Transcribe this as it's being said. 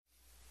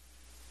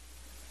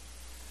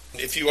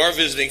If you are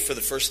visiting for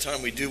the first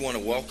time, we do want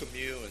to welcome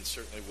you and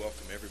certainly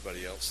welcome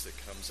everybody else that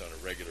comes on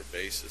a regular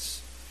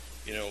basis.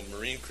 You know,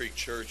 Marine Creek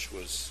Church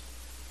was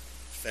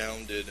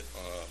founded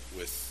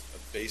with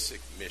a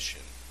basic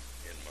mission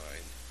in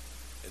mind,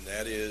 and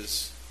that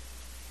is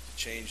to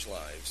change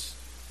lives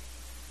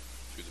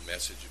through the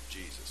message of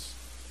Jesus.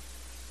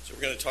 So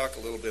we're going to talk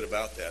a little bit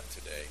about that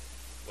today,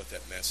 what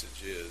that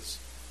message is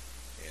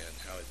and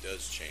how it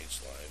does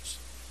change lives.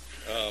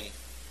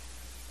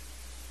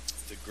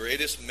 The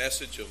greatest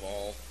message of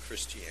all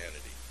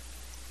Christianity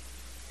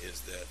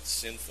is that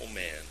sinful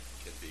man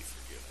can be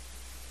forgiven.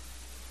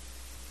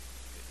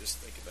 Okay,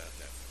 just think about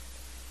that for a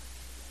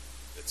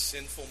moment. That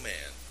sinful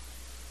man,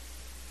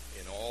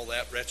 in all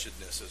that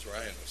wretchedness, as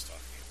Ryan was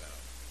talking about,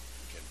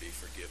 can be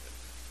forgiven.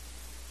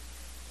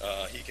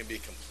 He can be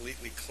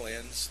completely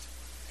cleansed,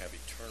 have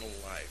eternal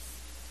life.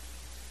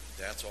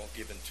 That's all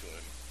given to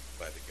him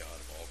by the God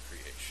of all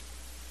creation.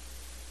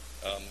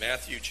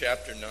 Matthew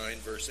chapter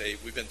 9, verse 8.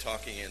 We've been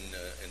talking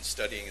and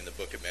studying in the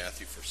book of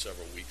Matthew for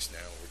several weeks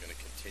now. We're going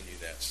to continue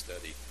that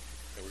study.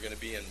 And we're going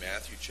to be in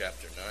Matthew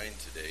chapter 9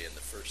 today in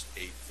the first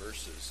 8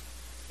 verses.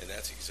 And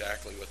that's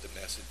exactly what the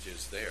message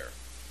is there.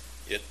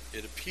 It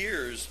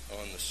appears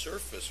on the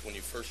surface, when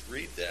you first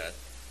read that,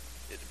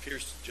 it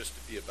appears just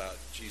to be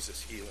about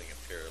Jesus healing a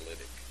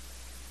paralytic.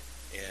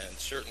 And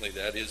certainly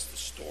that is the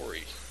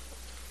story.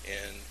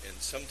 And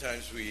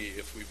sometimes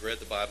if we've read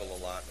the Bible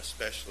a lot, and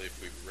especially if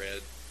we've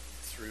read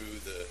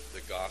through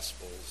the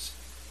Gospels,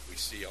 we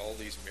see all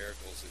these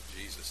miracles that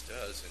Jesus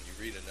does, and you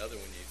read another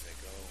one, you think,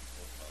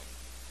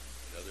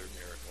 another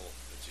miracle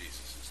that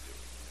Jesus is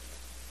doing.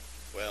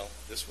 Well,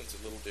 this one's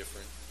a little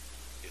different.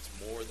 It's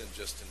more than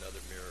just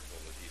another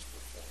miracle that he's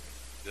performing.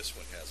 This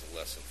one has a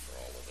lesson for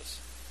all of us,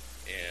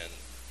 and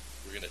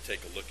we're going to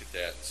take a look at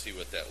that and see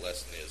what that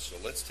lesson is. So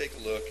let's take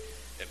a look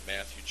at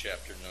Matthew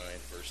chapter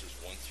 9, verses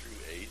 1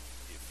 through 8.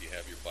 If you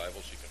have your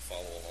Bibles, you can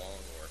follow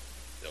along, or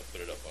they'll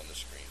put it up on the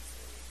screen for you.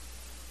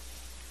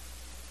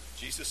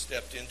 Jesus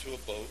stepped into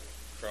a boat,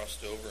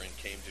 crossed over, and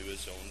came to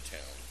his own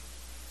town.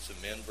 Some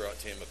men brought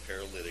to him a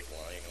paralytic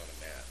lying on a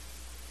mat.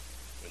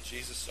 When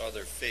Jesus saw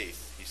their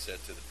faith, he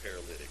said to the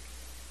paralytic,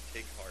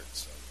 "Take heart,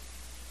 son,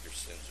 your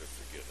sins are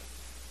forgiven."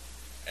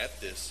 At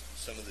this,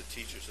 some of the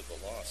teachers of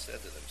the law said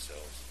to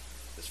themselves,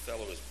 "This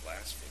fellow is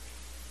blaspheming."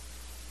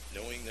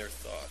 Knowing their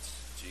thoughts,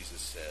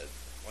 Jesus said,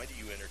 "Why do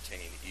you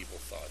entertain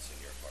evil thoughts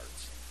in your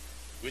hearts?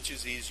 Which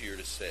is easier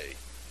to say,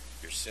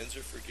 'Your sins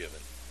are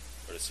forgiven,'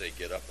 or to say,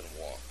 'Get up and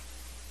walk'?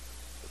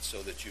 But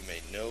so that you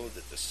may know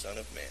that the Son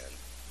of Man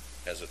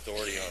has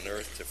authority on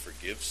earth to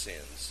forgive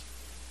sins."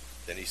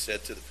 Then he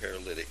said to the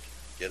paralytic,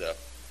 "Get up,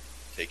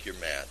 take your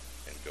mat,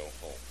 and go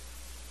home."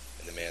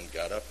 And the man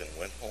got up and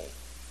went home.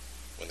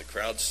 When the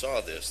crowd saw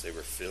this, they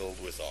were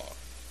filled with awe,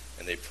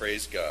 and they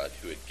praised God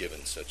who had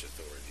given such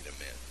authority to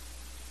men.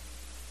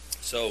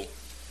 So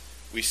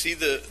we see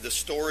the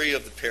story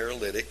of the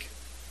paralytic,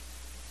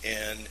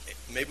 and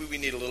maybe we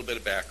need a little bit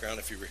of background.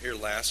 If you were here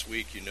last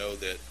week, you know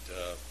that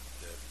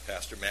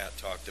Pastor Matt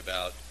talked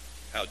about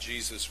how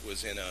Jesus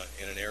was in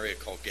an area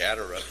called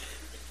Gadara,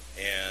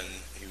 and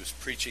he was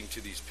preaching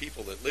to these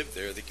people that lived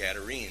there, the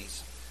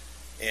Gadarenes,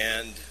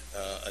 and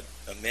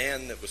a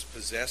man that was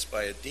possessed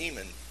by a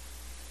demon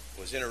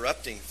was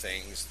interrupting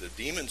things. The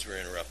demons were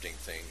interrupting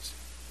things.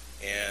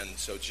 And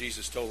so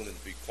Jesus told them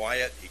to be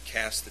quiet. He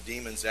cast the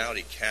demons out.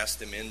 He cast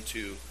them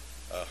into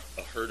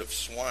a herd of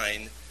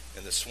swine,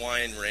 and the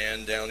swine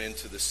ran down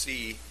into the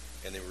sea,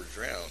 and they were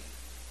drowned.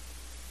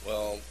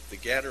 Well, the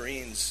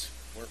Gadarenes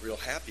weren't real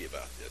happy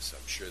about this.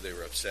 I'm sure they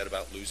were upset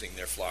about losing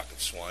their flock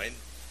of swine,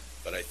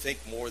 but I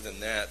think more than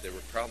that, they were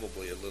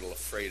probably a little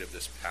afraid of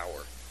this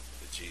power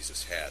that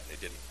Jesus had. They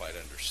didn't quite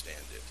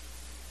understand it.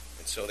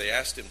 And so they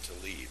asked him to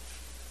leave.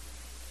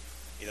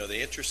 You know,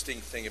 the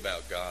interesting thing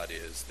about God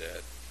is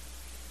that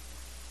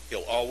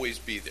he'll always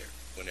be there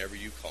whenever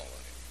you call on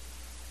him.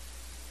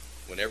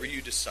 Whenever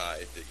you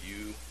decide that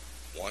you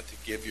want to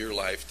give your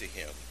life to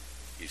him,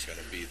 he's going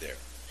to be there.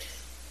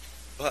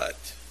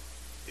 But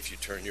if you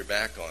turn your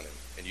back on him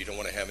and you don't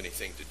want to have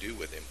anything to do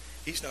with him,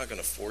 he's not going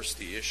to force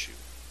the issue.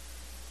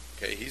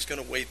 Okay, he's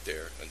going to wait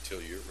there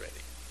until you're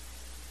ready.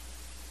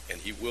 And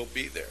he will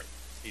be there.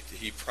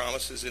 He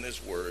promises in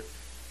his word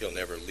he'll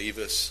never leave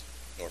us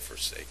nor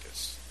forsake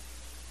us.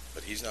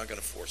 But he's not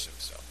going to force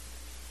himself.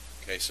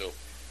 Okay, so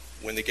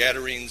when the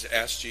Gadarenes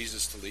asked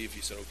Jesus to leave,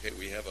 he said, "Okay,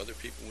 we have other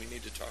people we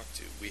need to talk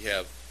to. We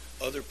have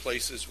other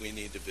places we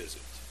need to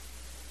visit."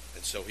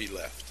 And so he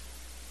left.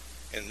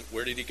 And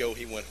where did he go?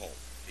 He went home.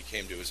 He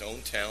came to his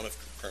own town of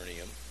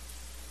Capernaum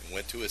and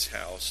went to his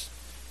house.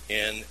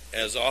 And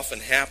as often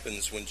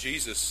happens when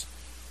Jesus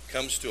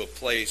comes to a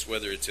place,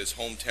 whether it's his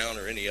hometown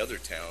or any other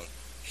town,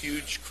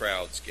 huge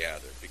crowds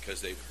gather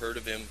because they've heard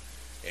of him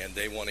and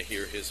they want to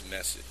hear his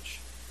message.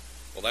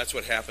 Well, that's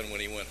what happened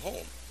when he went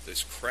home.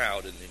 This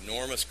crowd, an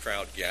enormous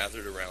crowd,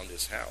 gathered around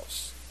his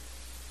house.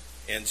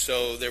 And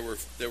so there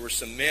were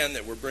some men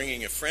that were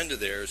bringing a friend of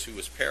theirs who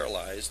was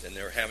paralyzed, and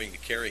they were having to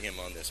carry him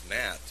on this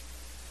mat,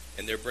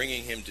 and they're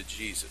bringing him to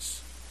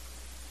Jesus.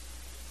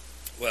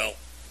 Well,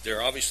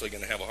 They're obviously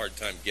going to have a hard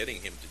time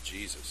getting him to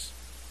Jesus.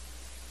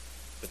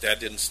 But that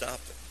didn't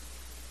stop them.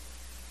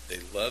 They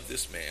loved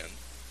this man,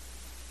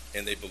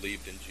 and they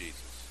believed in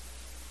Jesus.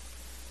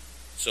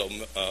 So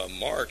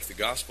Mark, the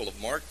Gospel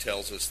of Mark,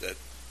 tells us that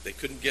they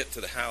couldn't get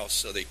to the house,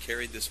 so they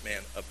carried this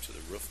man up to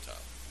the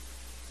rooftop.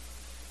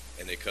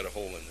 And they cut a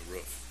hole in the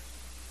roof,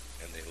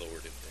 and they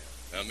lowered him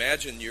down. Now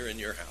imagine you're in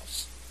your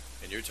house,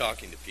 and you're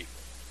talking to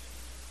people.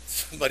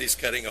 Somebody's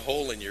cutting a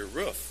hole in your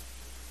roof.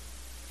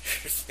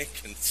 You're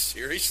thinking,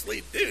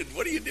 seriously? Dude,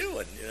 what are you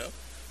doing?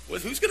 Well,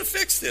 who's going to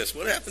fix this?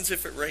 What happens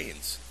if it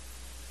rains?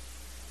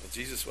 Well,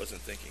 Jesus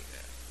wasn't thinking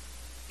that.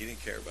 He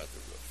didn't care about the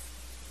roof.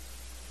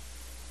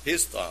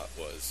 His thought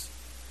was,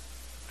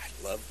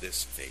 I love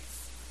this faith.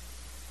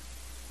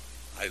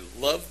 I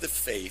love the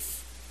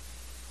faith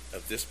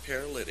of this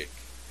paralytic,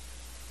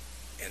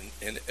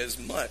 and as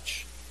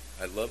much,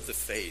 I love the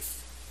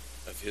faith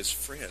of his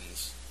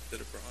friends that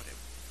have brought him.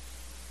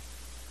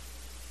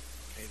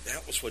 Okay,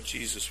 that was what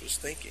Jesus was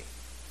thinking.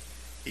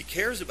 He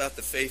cares about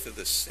the faith of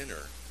the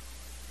sinner,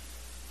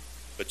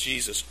 but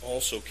Jesus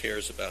also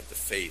cares about the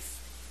faith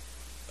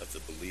of the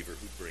believer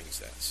who brings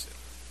that sin.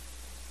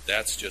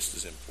 That's just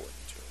as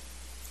important to him.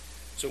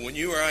 So when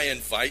you or I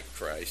invite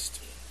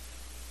Christ,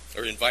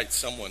 or invite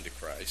someone to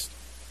Christ,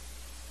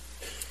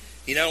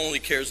 he not only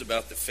cares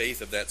about the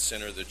faith of that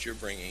sinner that you're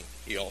bringing,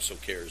 he also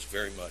cares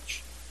very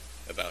much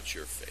about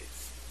your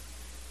faith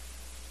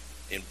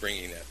in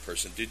bringing that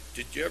person. Did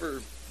you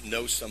ever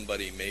know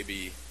somebody,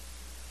 maybe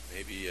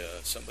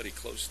somebody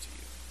close to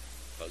you,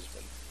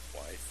 husband,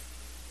 wife,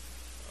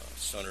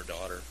 son or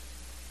daughter,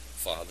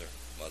 father,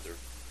 mother,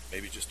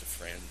 maybe just a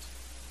friend,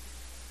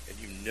 and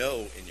you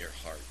know in your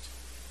heart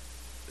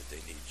that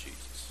they need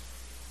Jesus?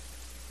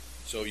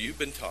 So you've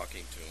been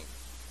talking to them,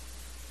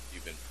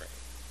 you've been praying,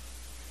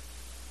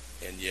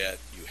 and yet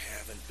you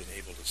haven't been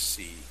able to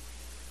see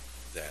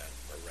that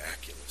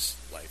miraculous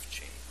life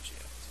change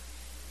yet.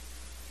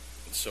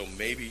 And so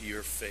maybe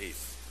your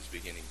faith is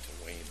beginning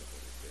to wane a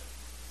little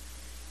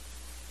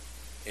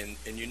bit.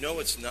 And you know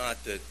it's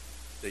not that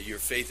your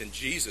faith in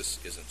Jesus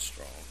isn't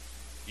strong.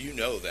 You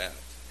know that,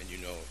 and you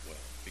know it well,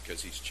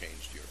 because he's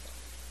changed your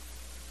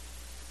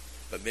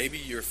life. But maybe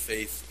your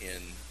faith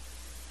in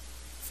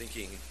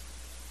thinking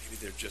maybe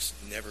they're just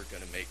never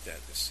going to make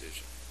that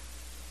decision.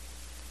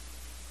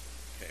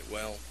 Okay,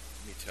 well,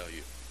 let me tell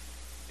you,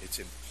 it's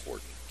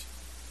important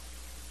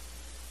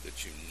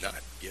that you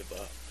not give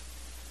up.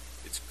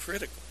 It's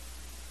critical.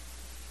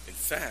 In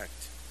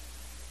fact,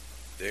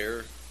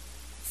 their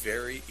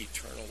very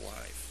eternal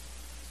life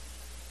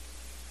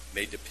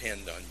may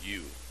depend on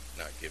you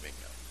not giving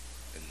up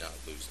and not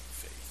losing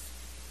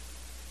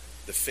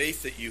faith. The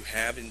faith that you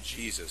have in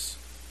Jesus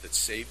that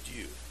saved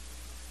you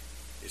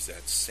is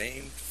that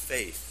same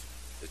faith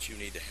that you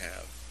need to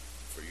have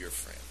for your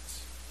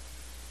friends,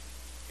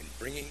 in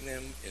bringing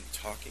them, in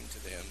talking to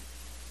them,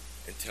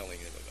 and telling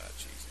them about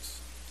Jesus.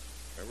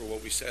 Remember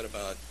what we said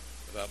about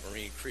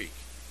Marine Creek?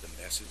 The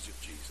message of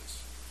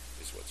Jesus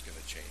is what's going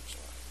to change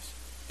lives.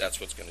 That's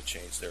what's going to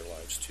change their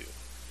lives too.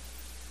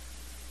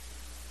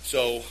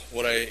 So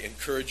what I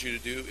encourage you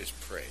to do is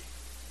pray.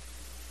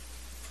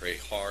 Pray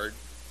hard,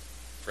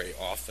 pray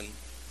often,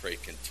 pray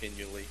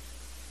continually,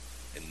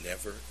 and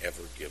never,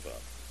 ever give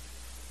up.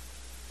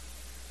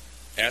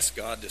 Ask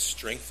God to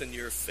strengthen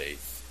your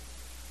faith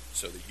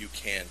so that you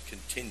can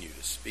continue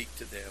to speak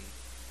to them,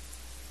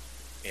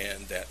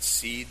 and that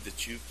seed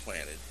that you've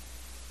planted,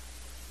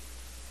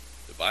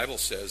 the Bible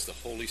says the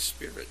Holy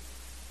Spirit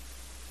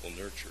will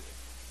nurture it.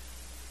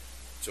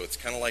 So it's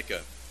kind of like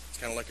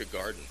a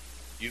garden.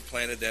 You've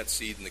planted that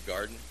seed in the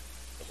garden.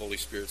 The Holy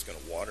Spirit's going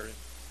to water it,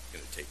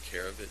 going to take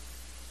care of it,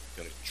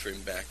 going to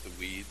trim back the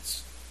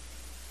weeds,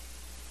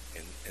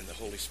 and the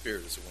Holy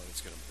Spirit is the one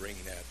that's going to bring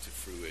that to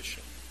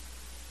fruition.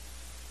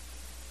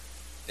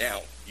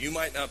 Now, you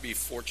might not be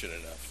fortunate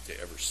enough to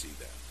ever see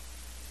that.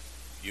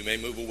 You may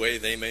move away,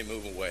 they may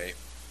move away,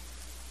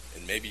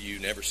 and maybe you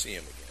never see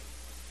them again.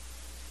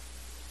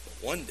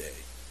 But one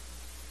day,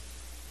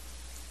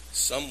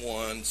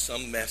 someone,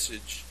 some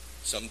message,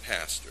 some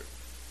pastor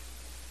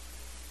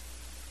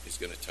is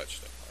going to touch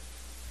their heart.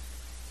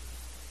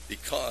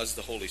 Because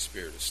the Holy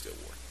Spirit is still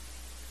working.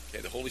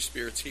 Okay, the Holy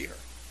Spirit's here.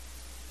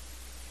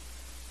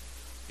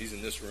 He's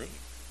in this room.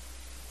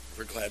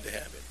 We're glad to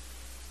have him.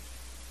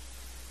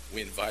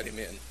 We invite him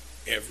in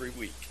every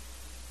week,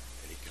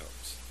 and he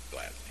comes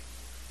gladly.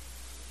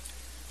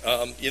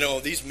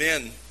 These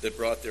men that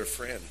brought their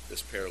friend,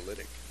 this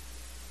paralytic,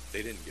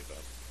 they didn't give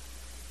up.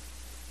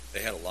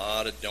 They had a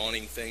lot of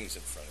daunting things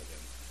in front of them.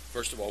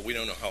 First of all, we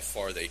don't know how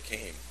far they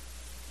came,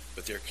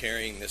 but they're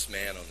carrying this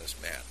man on this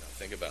mat. Now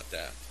think about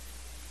that.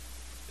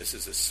 This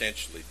is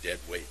essentially dead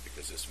weight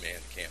because this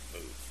man can't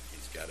move.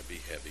 He's got to be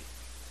heavy.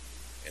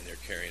 And they're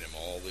carrying him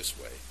all this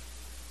way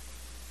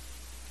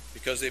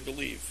because they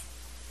believe.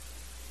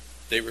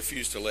 They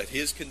refuse to let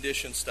his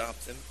condition stop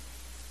them.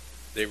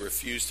 They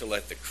refuse to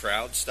let the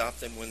crowd stop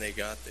them when they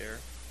got there.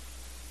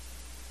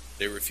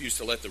 They refuse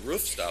to let the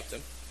roof stop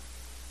them.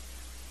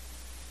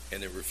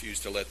 and they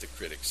refused to let the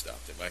critics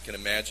stop them. I can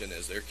imagine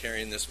as they're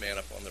carrying this man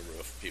up on the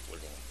roof, people are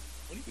going,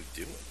 what are you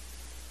doing?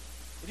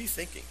 What are you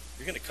thinking?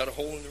 You're going to cut a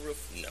hole in the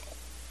roof? No,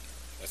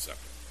 that's not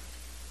going to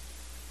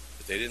work.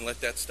 But they didn't let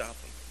that stop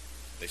them.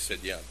 They said,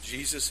 yeah,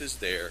 Jesus is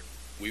there.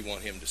 We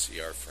want him to see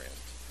our friend,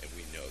 and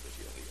we know that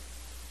he'll heal.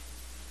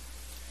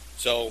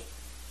 So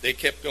they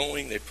kept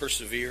going. They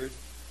persevered.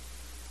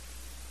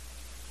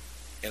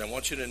 And I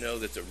want you to know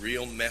that the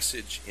real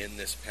message in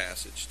this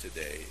passage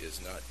today is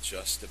not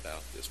just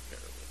about this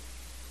paralytic.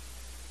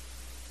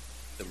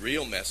 The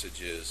real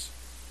message is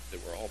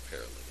that we're all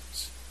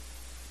paralytics.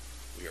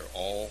 We are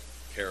all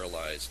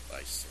paralyzed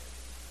by sin.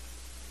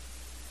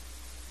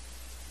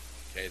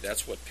 Okay,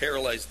 that's what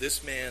paralyzed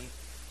this man.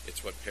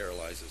 It's what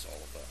paralyzes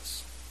all of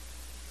us.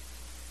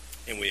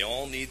 And we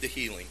all need the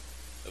healing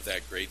of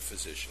that great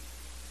physician.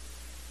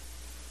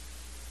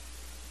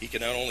 He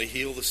can not only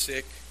heal the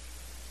sick,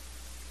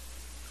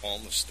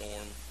 calm the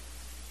storm,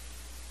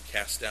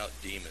 cast out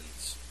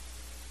demons,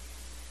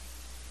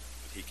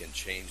 but he can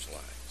change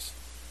lives.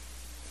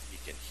 He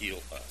can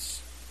heal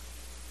us.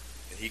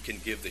 And he can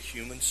give the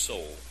human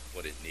soul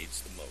what it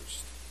needs the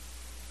most: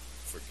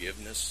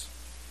 forgiveness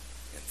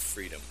and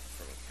freedom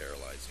from a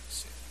paralyzing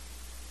sin.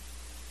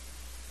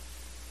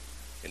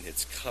 And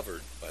it's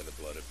covered by the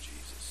blood of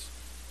Jesus.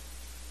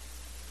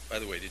 By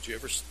the way, did you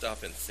ever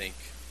stop and think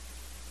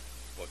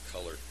what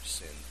color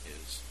sin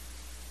is?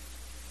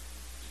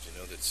 Did you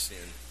know that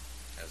sin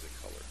has a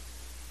color?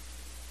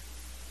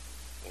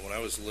 Well, when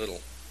I was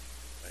little,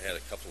 I had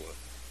a couple of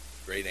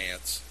great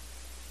aunts,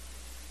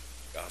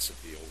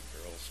 gossipy old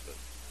girls, but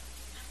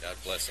God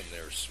bless them,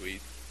 they were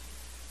sweet,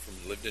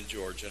 lived in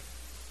Georgia,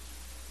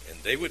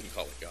 and they wouldn't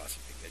call it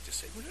gossiping. They'd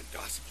just say, we're not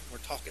gossiping, we're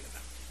talking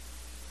about it.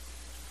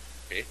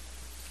 Okay?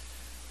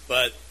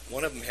 But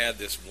one of them had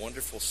this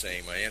wonderful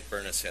saying. My Aunt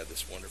Bernice had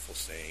this wonderful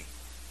saying.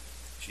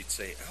 She'd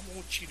say, I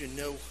want you to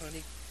know,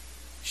 honey,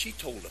 she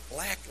told a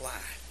black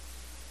lie.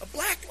 A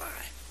black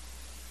lie.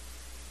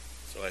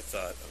 So I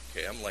thought,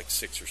 okay, I'm like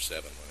 6 or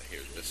 7 when I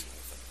hear this. And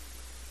I thought,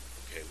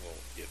 okay, well,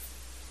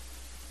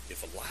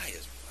 if a lie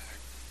is black,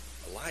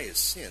 a lie is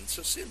sin,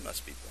 so sin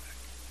must be black.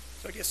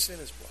 So I guess sin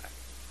is black.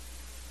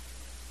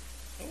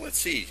 Well, let's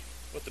see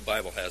what the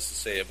Bible has to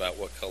say about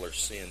what color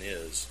sin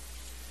is.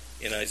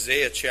 In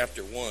Isaiah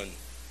chapter 1,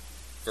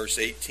 verse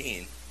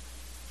 18,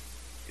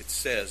 it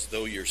says,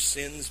 though your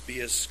sins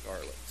be as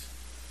scarlet,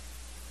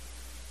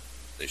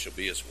 they shall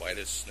be as white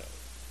as snow.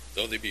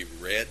 Though they be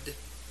red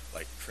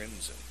like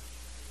crimson,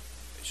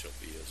 they shall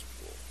be as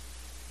wool.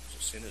 So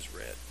sin is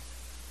red.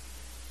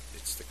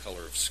 It's the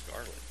color of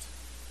scarlet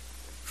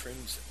or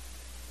crimson.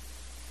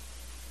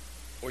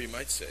 Or you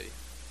might say,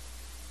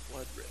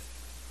 blood red.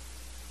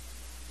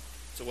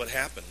 So what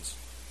happens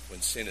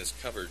when sin is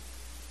covered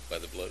by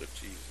the blood of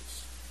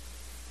Jesus?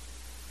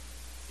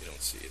 You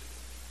don't see it anymore.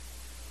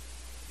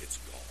 It's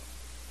gone.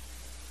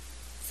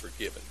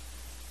 Forgiven.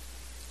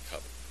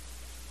 Covered.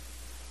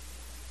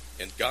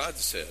 And God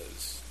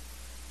says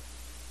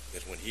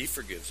that when he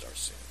forgives our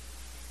sin,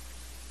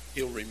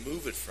 he'll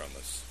remove it from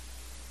us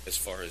as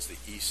far as the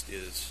east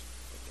is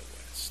from the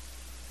west.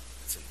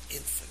 It's an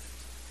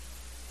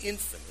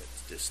infinite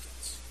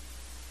distance.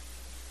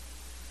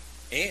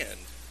 And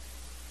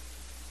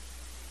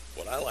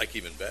what I like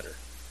even better,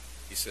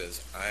 he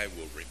says, I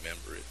will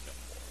remember it no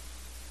more.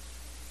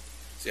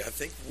 See, I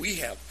think we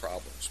have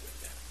problems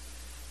with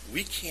that.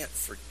 We can't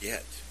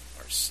forget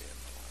our sin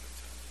a lot of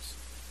times.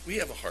 We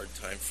have a hard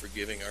time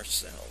forgiving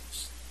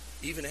ourselves,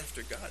 even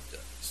after God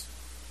does.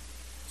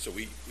 So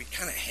we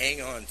kind of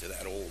hang on to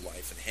that old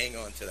life and hang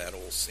on to that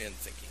old sin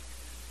thinking,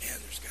 man,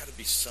 there's got to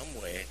be some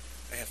way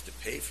I have to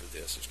pay for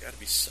this. There's got to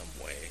be some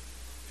way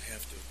I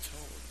have to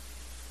atone.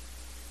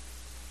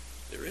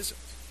 There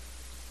isn't.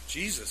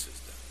 Jesus has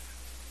done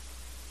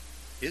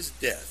that. His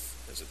death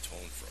has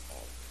atoned for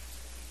all of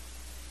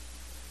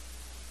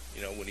it.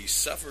 You know, when he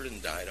suffered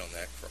and died on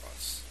that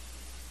cross,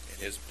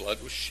 and his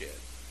blood was shed,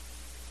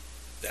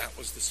 that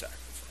was the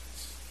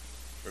sacrifice.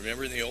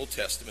 Remember in the Old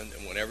Testament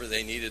that whenever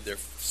they needed their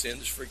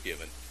sins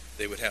forgiven,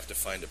 they would have to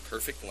find a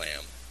perfect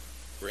lamb,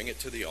 bring it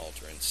to the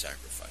altar, and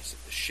sacrifice it.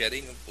 The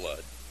shedding of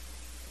blood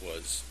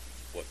was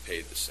what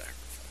paid the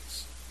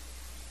sacrifice.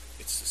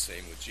 It's the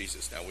same with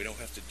Jesus. Now, we don't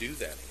have to do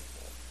that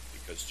anymore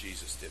because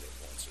Jesus did it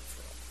once and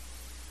for all.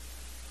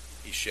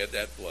 He shed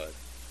that blood,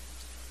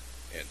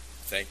 and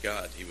thank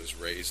God he was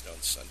raised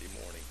on Sunday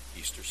morning,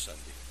 Easter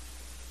Sunday,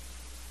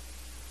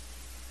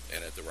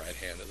 and at the right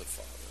hand of the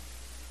Father.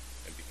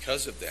 And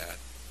because of that,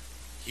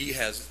 he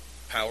has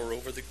power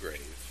over the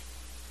grave,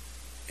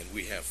 and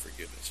we have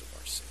forgiveness of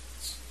our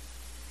sins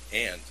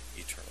and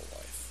eternal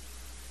life.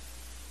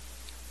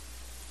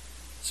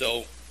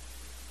 So,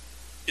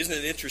 isn't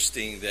it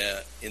interesting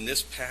that in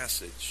this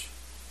passage,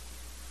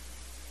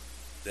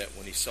 that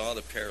when he saw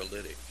the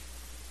paralytic,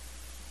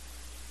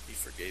 he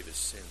forgave his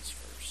sins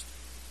first,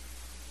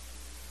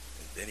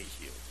 and then he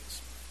healed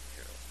his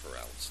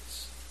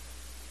paralysis.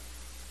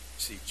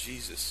 See,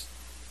 Jesus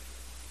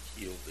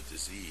healed the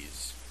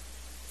disease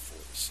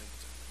before the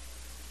symptom.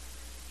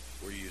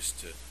 We're used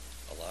to,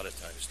 a lot of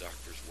times,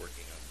 doctors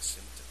working on the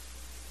symptom.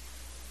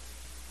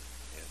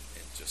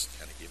 and just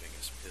kind of giving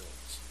us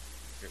pills.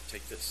 Here,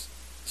 take this.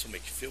 This will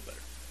make you feel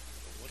better.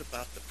 But what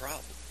about the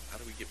problem? How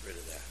do we get rid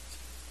of that?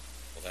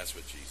 Well, that's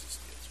what Jesus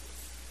deals with.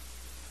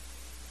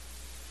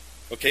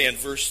 Okay, in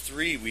verse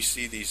 3, we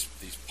see these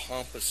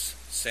pompous,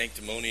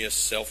 sanctimonious,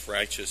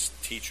 self-righteous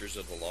teachers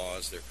of the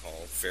laws, they're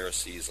called.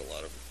 Pharisees, a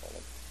lot of them call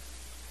them.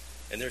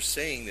 And they're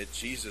saying that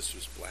Jesus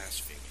was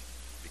blaspheming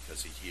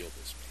because he healed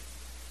this man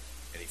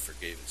and he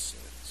forgave his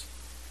sins.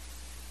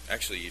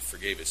 Actually, he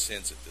forgave his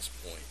sins at this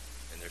point,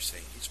 and they're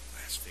saying he's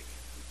blaspheming.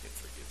 Who can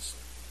forgive sin?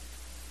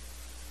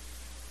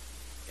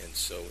 And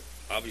so,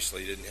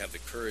 obviously, they didn't have the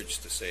courage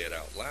to say it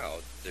out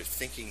loud. They're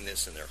thinking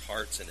this in their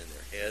hearts and in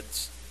their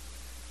heads.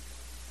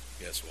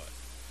 Guess what?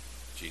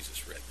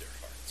 Jesus read their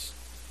hearts,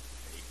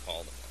 and he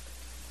called them on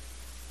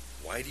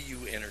it. Why do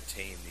you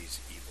entertain these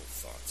evil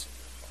thoughts in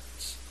your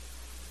hearts?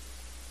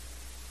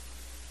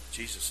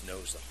 Jesus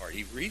knows the heart.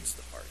 He reads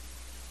the heart.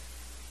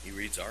 He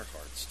reads our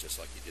hearts just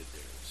like he did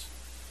theirs.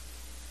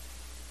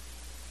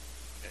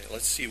 Okay,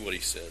 let's see what he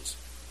says.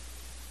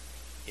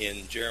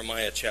 In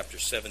Jeremiah chapter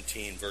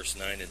 17, verse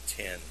 9 and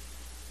 10,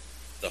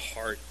 the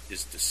heart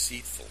is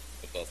deceitful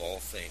above all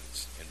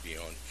things and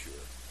beyond cure.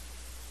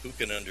 Who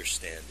can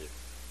understand it?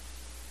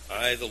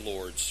 I, the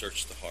Lord,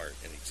 search the heart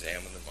and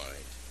examine the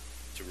mind,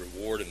 to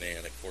reward a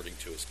man according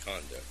to his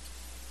conduct,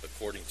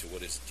 according to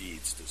what his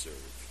deeds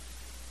deserve.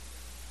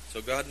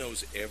 So God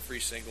knows every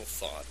single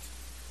thought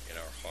in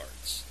our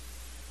hearts,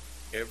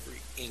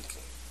 every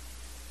inkling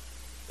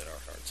that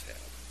our hearts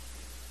have.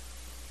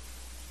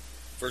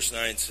 Verse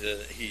 9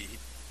 says, he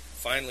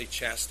finally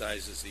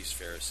chastises these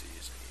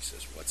Pharisees, and he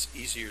says, what's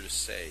easier to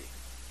say,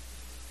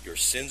 your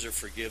sins are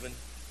forgiven,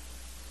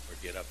 or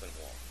get up and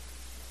walk?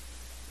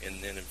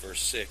 And then in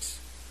verse 6,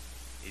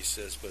 he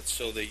says, but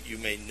so that you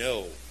may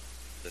know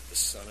that the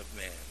Son of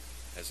Man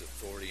has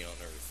authority on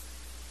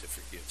earth to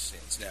forgive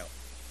sins. Now,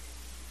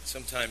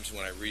 sometimes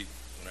when I read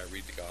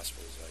the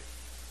Gospels, I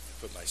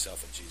put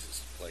myself in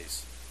Jesus'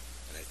 place,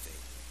 and I think,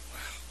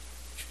 wow,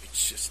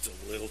 it's just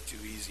a little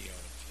too easy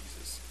on him,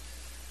 Jesus.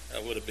 I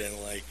would have been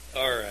like,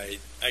 all right,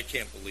 I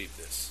can't believe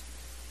this.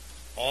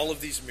 All of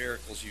these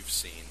miracles you've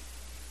seen,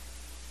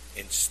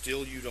 and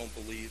still you don't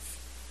believe?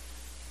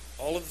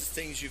 All of the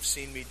things you've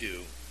seen me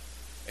do,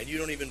 and you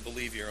don't even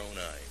believe your own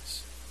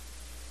eyes.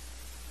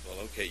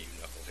 Well, okay, you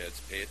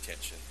knuckleheads, pay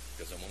attention,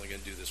 because I'm only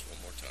going to do this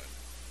one more time,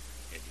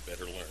 and you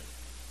better learn.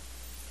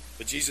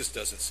 But Jesus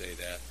doesn't say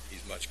that.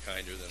 He's much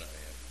kinder than I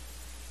am.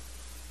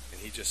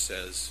 And he just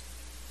says,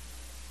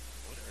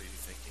 what are you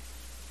thinking?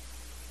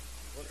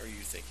 What are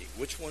you thinking?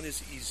 Which one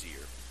is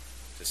easier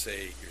to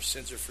say your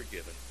sins are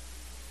forgiven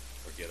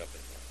or get up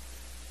and walk?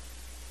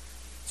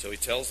 So he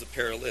tells the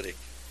paralytic,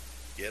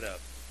 get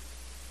up,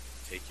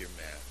 take your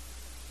mat,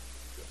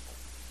 go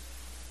home.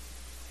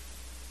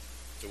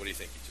 So what do you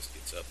think? He just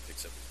gets up,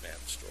 picks up his mat,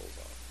 and strolls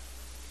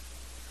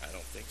off? I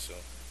don't think so.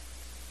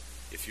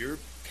 If you're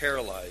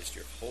paralyzed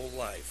your whole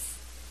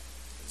life,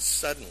 and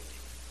suddenly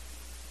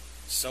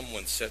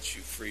someone sets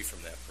you free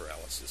from that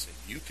paralysis, and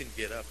you can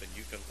get up and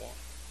you can walk.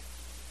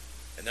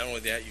 And not only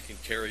that, you can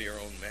carry your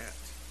own mat,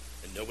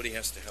 and nobody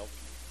has to help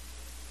you.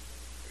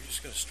 Are you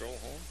just going to stroll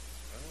home?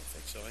 I don't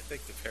think so. I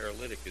think the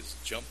paralytic is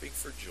jumping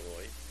for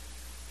joy.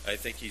 I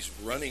think he's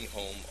running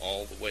home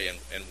all the way.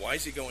 And why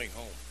is he going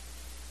home?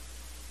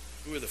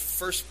 Who are the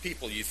first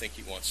people you think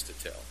he wants to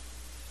tell?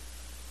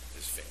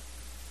 His family.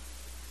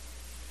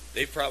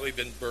 They've probably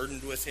been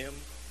burdened with him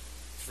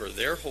for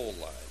their whole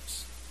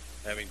lives,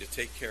 having to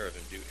take care of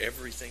him, do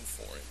everything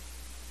for him.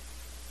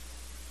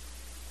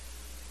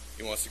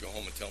 He wants to go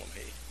home and tell them,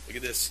 hey, look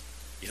at this.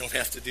 You don't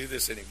have to do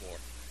this anymore.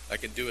 I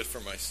can do it for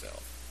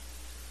myself.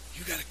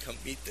 You got to come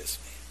meet this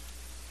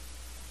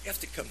man. You have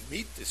to come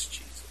meet this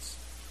Jesus,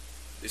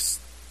 this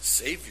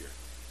Savior,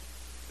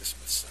 this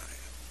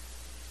Messiah.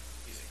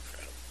 He's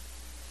incredible.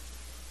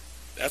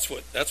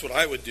 That's what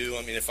I would do.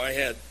 I mean, if I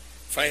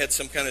had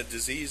some kind of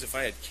disease, if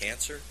I had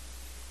cancer,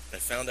 and I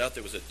found out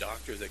there was a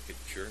doctor that could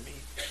cure me,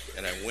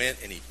 and I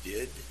went and he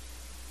did,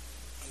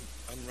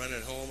 I'm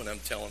running home and I'm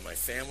telling my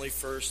family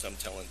first. I'm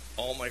telling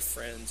all my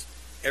friends,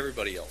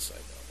 everybody else I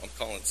know. I'm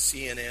calling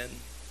CNN,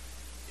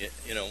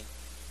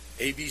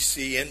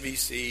 ABC,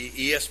 NBC,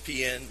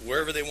 ESPN,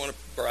 wherever they want to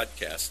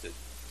broadcast it.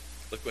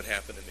 Look what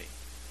happened to me.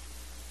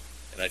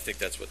 And I think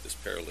that's what this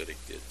paralytic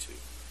did too.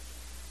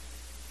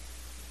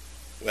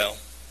 Well,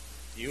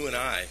 you and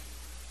I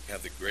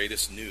have the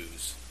greatest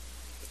news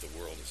that the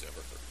world has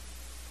ever heard.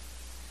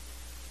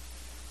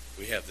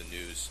 We have the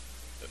news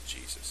of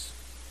Jesus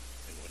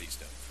and what he's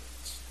done for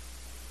us.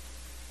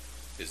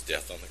 His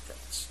death on the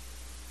cross.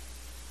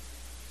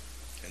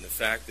 And the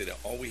fact that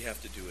all we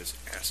have to do is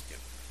ask him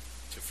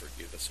to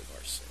forgive us of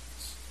our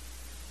sins.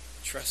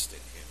 Trust in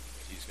him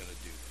that he's going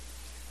to do that.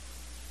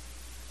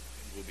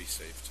 And we'll be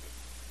saved too.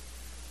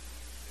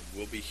 And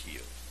we'll be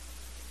healed.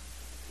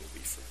 We'll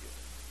be forgiven.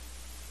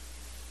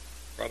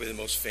 Probably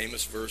the most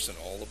famous verse in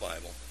all the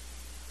Bible,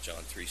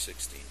 John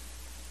 3:16.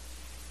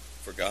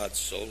 For God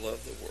so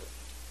loved the world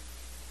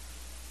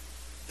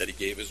that he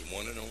gave his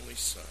one and only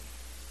Son,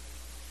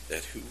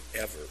 that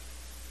whoever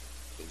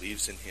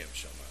believes in him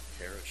shall not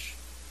perish,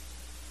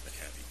 but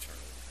have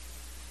eternal life.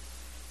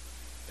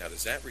 Now,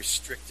 does that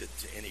restrict it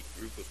to any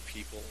group of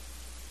people,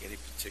 any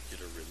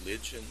particular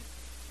religion,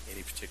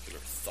 any particular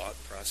thought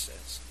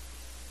process?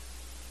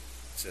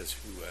 It says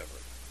whoever.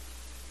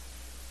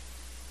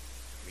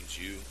 It means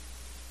you,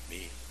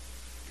 me,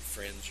 your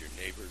friends, your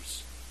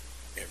neighbors,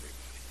 everybody.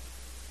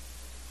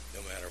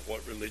 No matter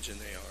what religion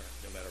they are,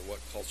 no matter what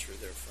culture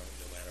they're from,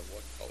 no matter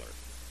what color,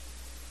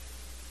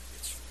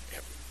 it's for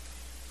everybody.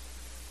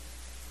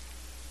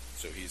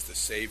 So he's the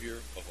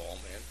Savior of all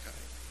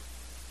mankind.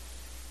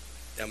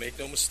 Now make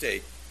no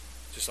mistake,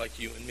 just like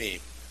you and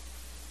me,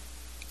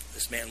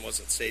 this man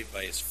wasn't saved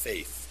by his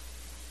faith.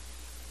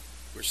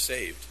 We're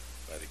saved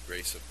by the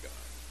grace of God.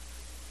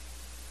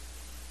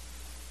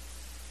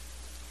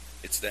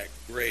 It's that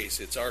grace,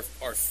 it's our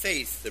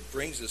faith that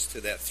brings us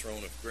to that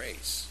throne of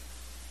grace.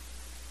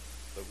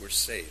 But we're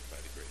saved by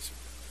the grace of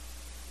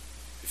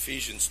God.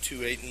 Ephesians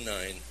 2:8 and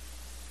 9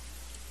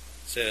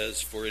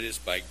 says, "For it is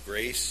by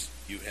grace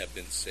you have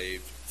been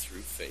saved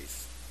through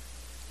faith.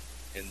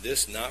 And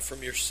this not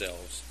from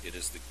yourselves, it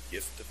is the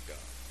gift of God,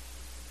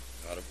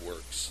 not of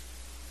works,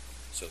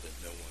 so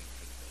that no one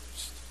can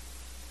boast."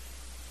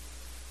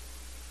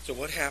 So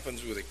what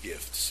happens with a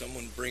gift?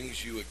 Someone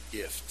brings you a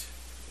gift.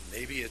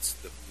 Maybe it's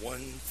the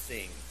one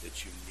thing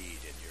that you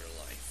need in your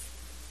life.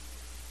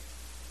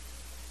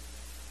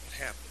 What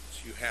happens?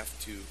 You have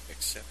to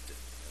accept it.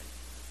 Right?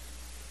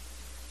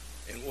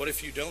 And what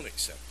if you don't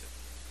accept it?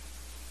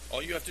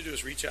 All you have to do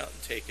is reach out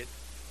and take it,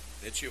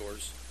 and it's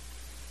yours.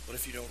 What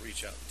if you don't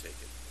reach out and take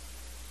it?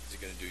 Is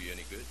it going to do you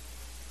any good?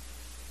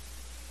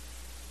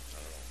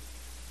 Not at all.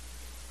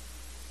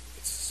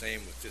 It's the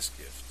same with this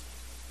gift,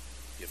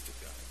 the gift of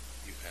God.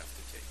 You have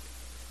to take it.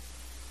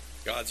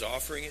 God's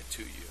offering it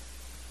to you.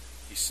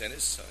 He sent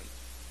his son,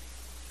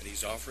 and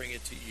he's offering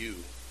it to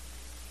you,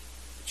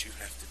 but you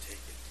have to take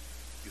it.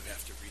 You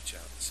have to reach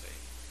out and say,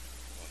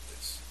 "I want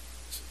this.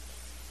 This is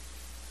mine."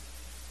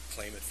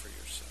 Claim it for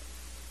yourself.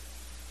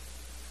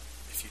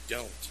 If you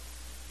don't,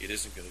 it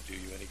isn't going to do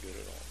you any good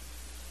at all.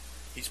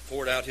 He's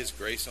poured out his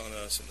grace on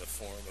us in the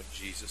form of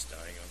Jesus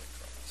dying on the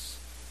cross.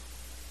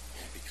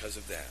 And because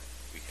of that,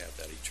 we have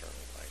that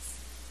eternal life.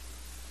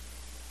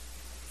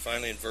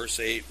 Finally, in verse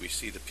 8, we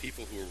see the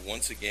people who are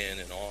once again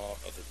in awe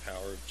of the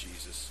power of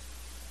Jesus,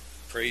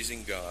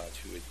 praising God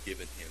who had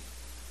given him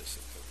this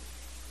authority.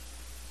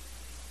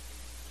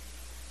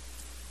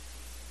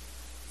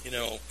 You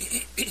know,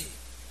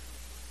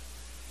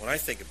 when I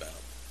think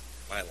about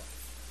my life,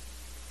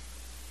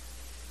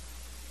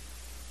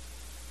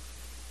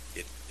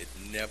 it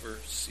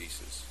never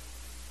ceases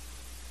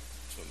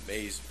to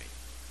amaze me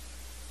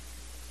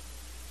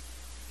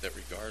that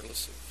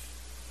regardless of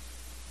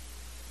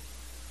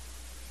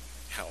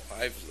how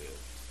I've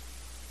lived,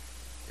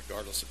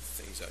 regardless of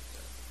the things I've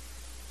done,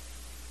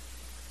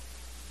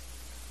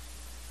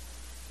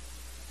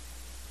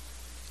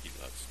 he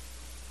loves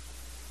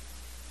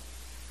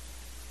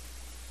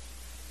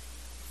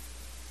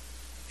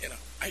me. And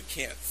I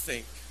can't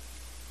think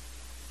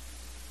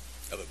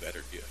of a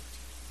better gift.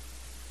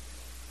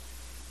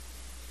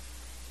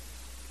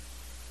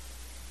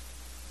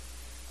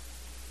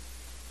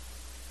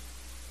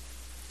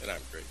 And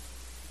I'm grateful.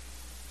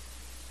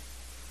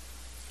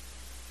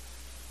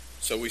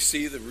 So we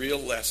see the real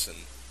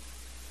lesson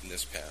in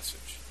this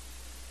passage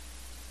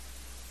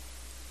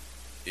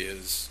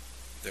is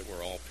that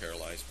we're all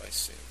paralyzed by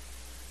sin.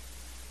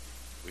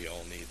 We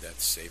all need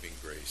that saving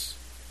grace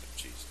of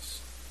Jesus.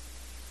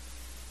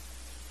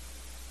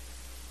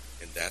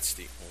 And that's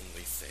the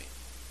only thing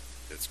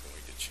that's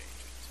going to change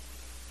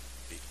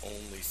it. The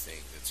only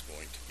thing that's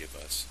going to give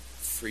us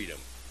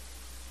freedom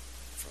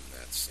from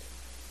that sin.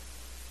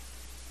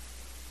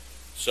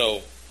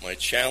 So, my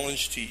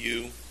challenge to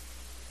you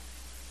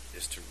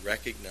is to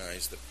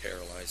recognize the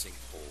paralyzing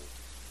hold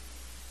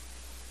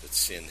that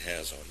sin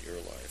has on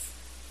your life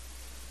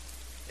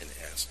and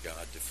ask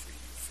God to free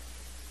you from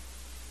it.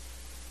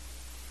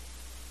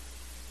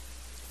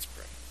 Let's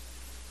pray.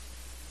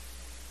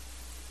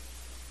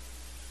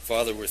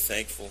 Father, we're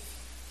thankful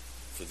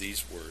for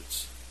these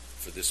words,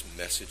 for this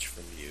message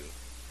from you.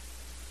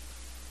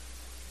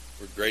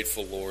 We're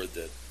grateful, Lord,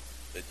 that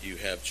you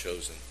have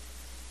chosen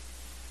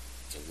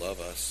to love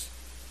us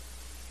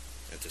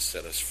and to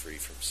set us free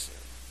from sin.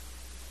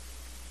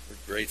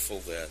 We're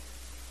grateful that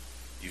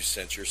you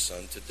sent your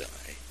Son to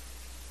die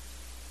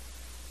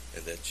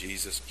and that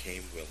Jesus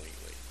came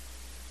willingly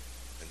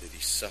and that he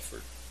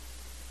suffered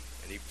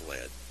and he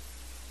bled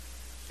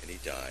and he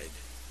died.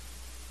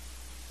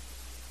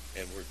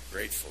 And we're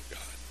grateful,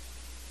 God,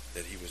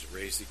 that he was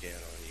raised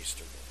again on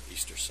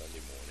Easter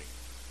Sunday morning.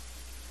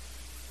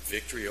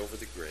 Victory over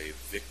the grave,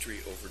 victory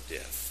over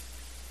death,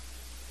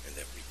 and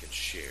that we can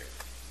share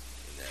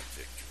in that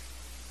victory.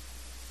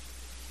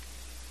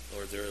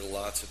 Lord, there are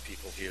lots of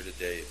people here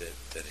today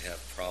that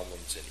have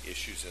problems and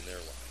issues in their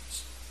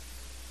lives.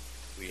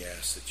 We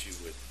ask that you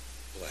would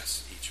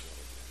bless each one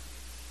of them.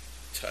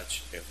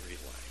 Touch every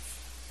life.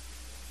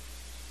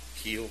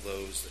 Heal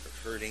those that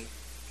are hurting.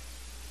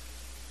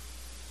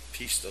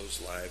 Piece those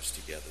lives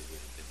together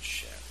that have been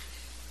shattered.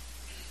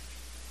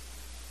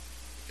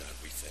 God,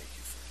 we thank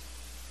you for it.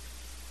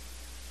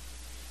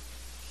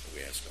 We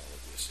ask all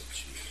of this in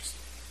Jesus'